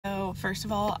First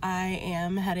of all, I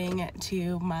am heading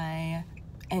to my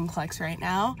Nclex right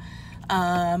now.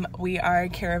 We are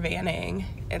caravanning.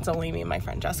 It's only me and my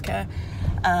friend Jessica.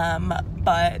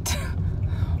 But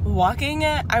walking,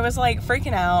 I was like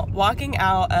freaking out. Walking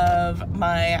out of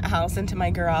my house into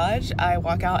my garage, I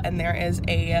walk out and there is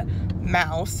a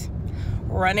mouse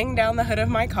running down the hood of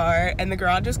my car, and the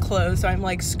garage is closed, so I'm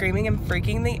like screaming and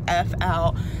freaking the F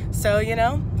out. So, you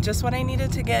know, just when I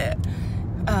needed to get,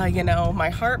 you know, my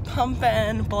heart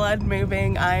pumping, blood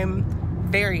moving, I'm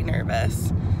very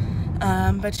nervous.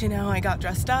 But you know, I got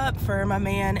dressed up for my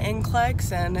man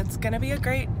Nclex, and it's gonna be a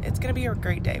great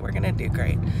day. We're gonna do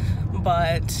great.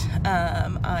 But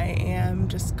I am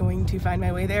just going to find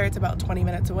my way there. It's about 20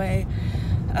 minutes away.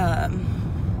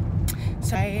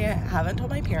 So I haven't told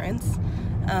my parents.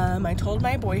 I told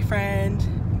my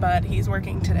boyfriend, but he's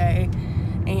working today.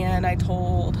 And I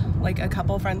told like a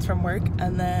couple friends from work,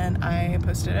 and then I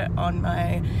posted it on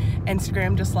my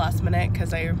Instagram just last minute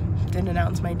because I didn't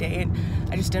announce my date.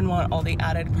 I just didn't want all the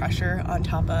added pressure on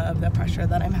top of the pressure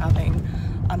that I'm having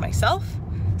on myself.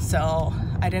 So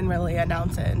I didn't really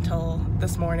announce it until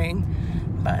this morning,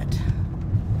 but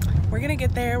we're gonna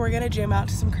get there. We're gonna jam out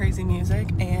to some crazy music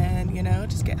and, you know,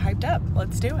 just get hyped up.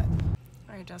 Let's do it.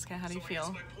 All right, Jessica, how do you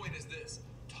feel?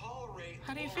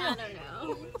 How do you feel? I don't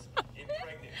know.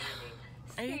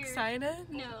 Are you excited?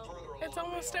 No. It's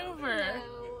almost over.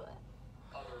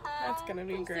 No. That's gonna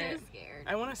be great. I'm so scared.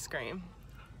 I want to scream.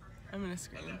 I'm gonna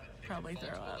scream. Probably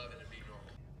throw up.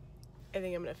 I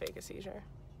think I'm gonna fake a seizure.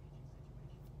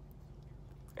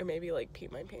 Or maybe like pee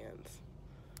my pants.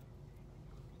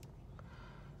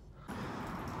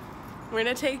 We're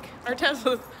gonna take our test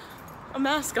with a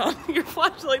mask on. Your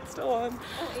flashlight's still on.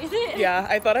 Oh, is it? Yeah,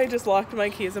 I thought I just locked my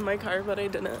keys in my car, but I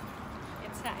didn't.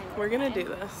 It's fine. We're gonna do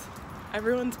this.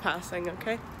 Everyone's passing,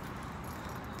 okay?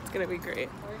 It's gonna be great.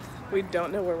 We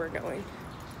don't know where we're going.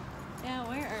 Yeah,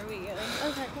 where are we going?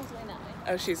 Oh, that goes way that way.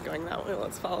 Oh, she's going that way.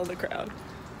 Let's follow the crowd.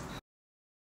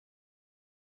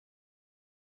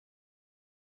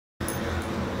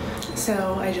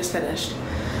 So I just finished.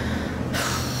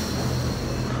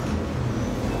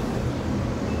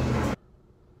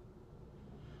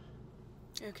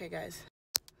 Okay, guys.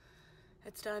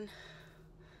 It's done.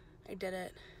 I did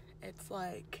it. It's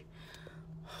like,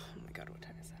 oh my god, what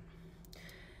time is it?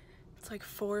 It's like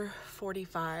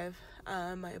 4:45.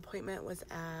 My appointment was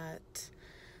at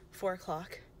 4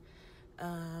 o'clock.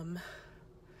 I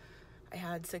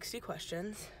had 60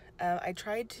 questions. I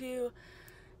tried to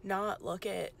not look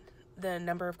at the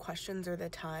number of questions or the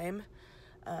time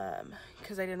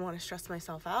because I didn't want to stress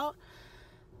myself out.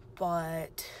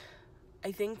 But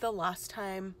I think the last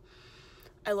time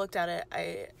I looked at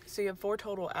it, so you have 4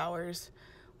 total hours.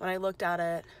 When I looked at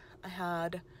it, I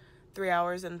had 3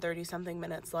 hours and 30 something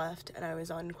minutes left, and I was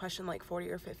on question like 40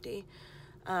 or 50.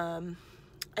 I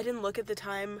didn't look at the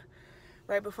time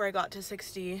right before I got to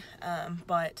 60,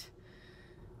 but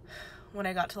when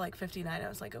I got to like 59, I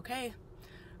was like, okay,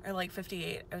 or like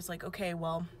 58, I was like, okay,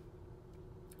 well,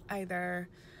 either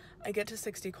I get to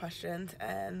 60 questions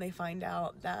and they find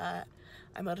out that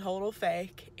I'm a total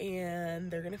fake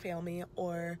and they're gonna fail me,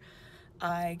 or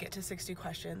I get to 60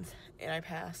 questions and I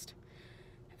passed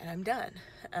and I'm done.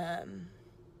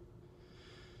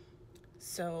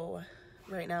 So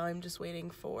right now I'm just waiting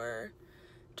for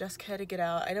Jessica to get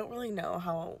out. I don't really know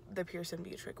how the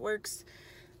Pearson-Butrick works,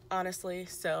 honestly,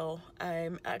 so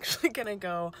I'm actually gonna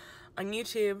go on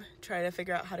YouTube, try to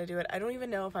figure out how to do it. I don't even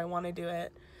know if I want to do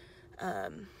it.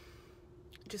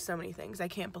 Just so many things. I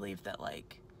can't believe that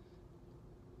like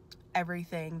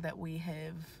everything that we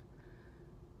have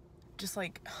just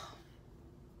like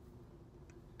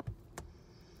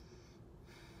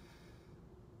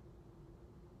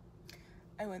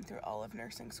I went through all of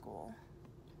nursing school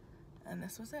and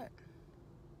this was it.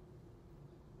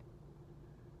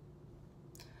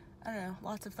 I don't know,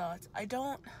 lots of thoughts. I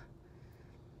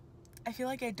feel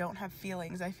like I don't have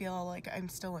feelings. I feel like I'm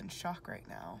still in shock right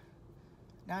now.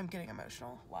 Now I'm getting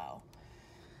emotional. Wow.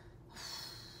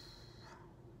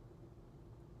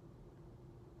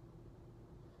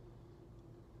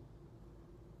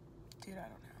 Dude, I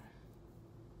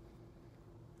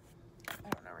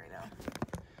don't know right now.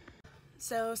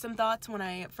 So some thoughts when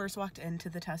I first walked into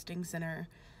the testing center.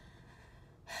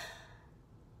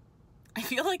 I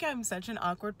feel like I'm such an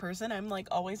awkward person. I'm like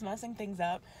always messing things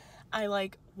up. I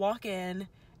like walk in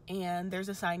and there's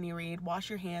a sign you read, wash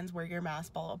your hands, wear your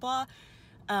mask, blah, blah, blah.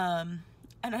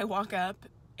 And I walk up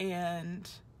and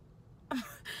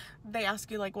they ask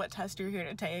you like what test you're here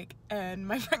to take. And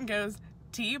my friend goes,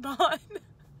 T-Bond.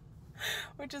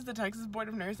 which is the Texas Board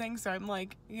of Nursing. So I'm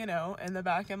like, you know, in the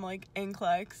back I'm like,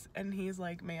 Nclex, and he's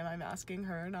like, ma'am, I'm asking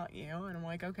her, not you. And I'm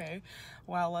like, okay,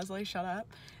 wow, Leslie, shut up.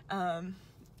 And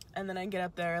then I get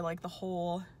up there, like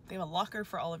they have a locker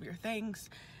for all of your things,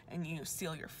 and you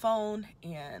seal your phone,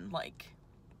 and like,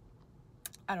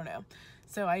 I don't know.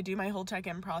 So I do my whole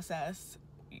check-in process.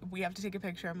 We have to take a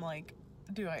picture. I'm like,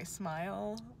 do I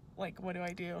smile? Like, what do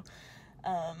I do?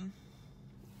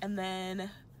 And then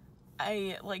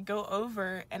I like go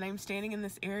over, and I'm standing in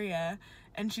this area,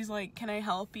 and she's like, can I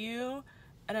help you?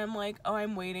 And I'm like, oh,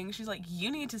 I'm waiting. She's like,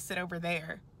 you need to sit over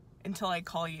there until I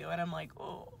call you. And I'm like,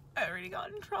 oh, I already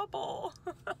got in trouble.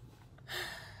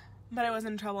 But I was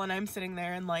in trouble, and I'm sitting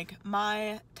there, and like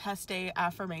my test day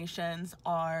affirmations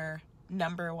are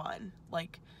number one.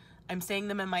 Like, I'm saying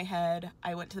them in my head.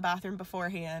 I went to the bathroom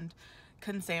beforehand,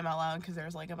 couldn't say them out loud because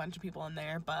there's like a bunch of people in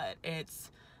there, but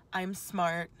it's, I'm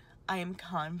smart, I am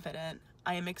confident,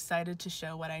 I am excited to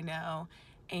show what I know.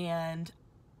 And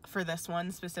for this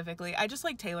one specifically, I just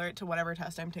like tailor it to whatever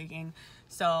test I'm taking.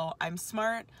 So I'm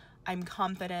smart, I'm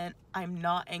confident, I'm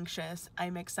not anxious,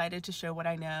 I'm excited to show what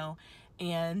I know.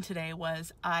 And today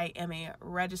was, I am a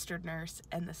registered nurse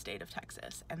in the state of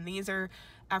Texas. And these are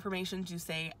affirmations you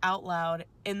say out loud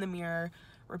in the mirror,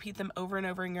 repeat them over and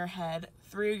over in your head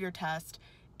through your test,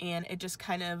 and it just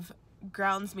kind of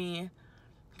grounds me,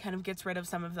 kind of gets rid of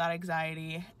some of that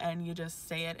anxiety, and you just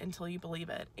say it until you believe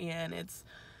it. And it's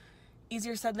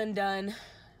easier said than done.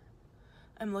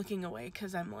 I'm looking away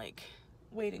because I'm like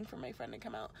waiting for my friend to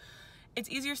come out. It's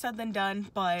easier said than done,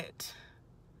 but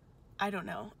I don't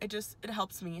know. It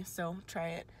helps me, so try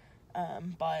it.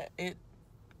 But it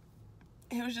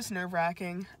was just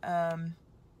nerve-wracking.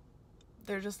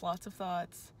 There are just lots of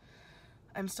thoughts.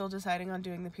 I'm still deciding on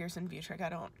doing the Pearson view trick. I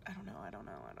don't know.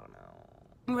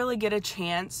 Really get a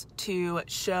chance to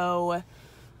show.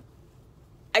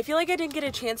 I feel like I didn't get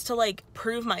a chance to like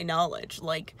prove my knowledge.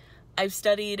 Like, I've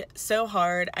studied so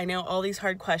hard. I know all these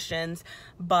hard questions,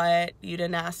 but you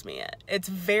didn't ask me it. It's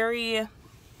very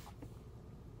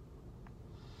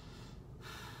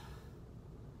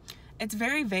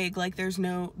vague. Like, there's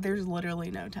literally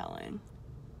no telling.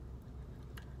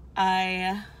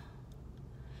 I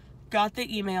got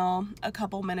the email a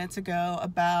couple minutes ago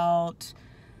about,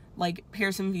 like,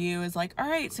 Pearson View is like, all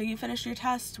right, so you finished your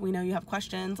test. We know you have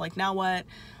questions. Like, now what?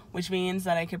 Which means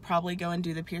that I could probably go and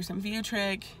do the Pearson View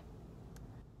trick.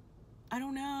 I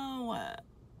don't know.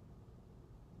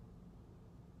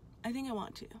 I think I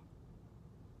want to.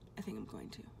 I think I'm going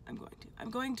to. Yeah,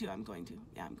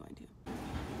 I'm going to.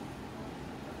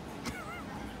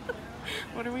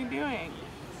 What are we doing?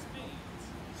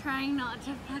 Trying not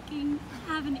to fucking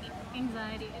have an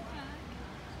anxiety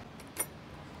attack.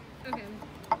 Okay.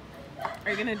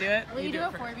 Are you gonna do it? Will you do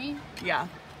it for me? Yeah.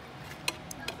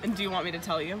 And do you want me to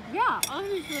tell you? Yeah,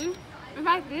 obviously. If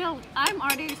I failed, I'm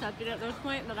already accepted at this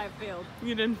point that I failed.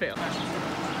 You didn't fail.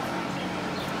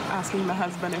 Asking the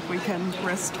husband if we can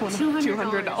risk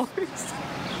 $200.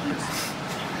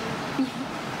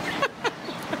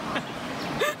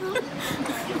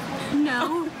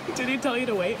 No. Did he tell you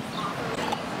to wait?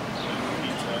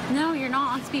 No, you're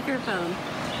not on speakerphone.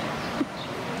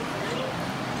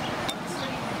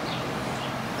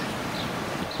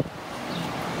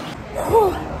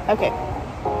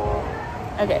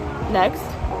 Okay, next.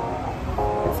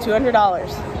 It's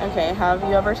 $200. Okay, have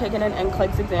you ever taken an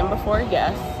Nclex exam before?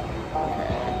 Yes.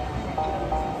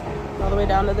 Okay. All the way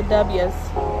down to the W's.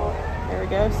 There we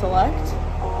go, select.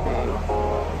 Okay.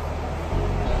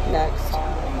 Next.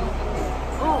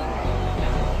 Oh.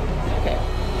 Okay.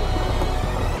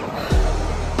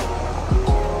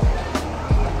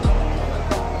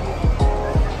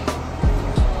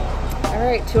 All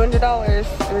right, $200,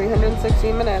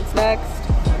 360 minutes. Next.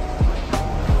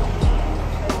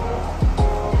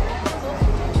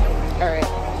 All right.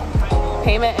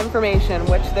 Payment information,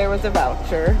 which there was a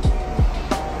voucher.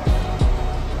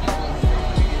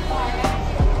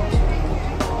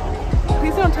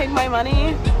 Please don't take my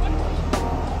money.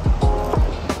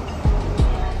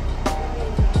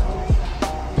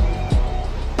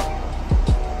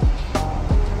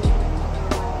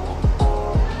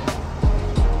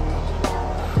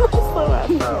 Slow ass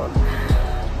phone.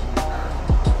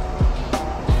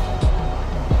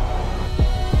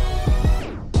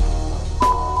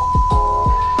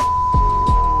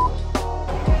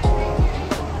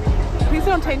 Please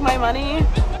don't take my money.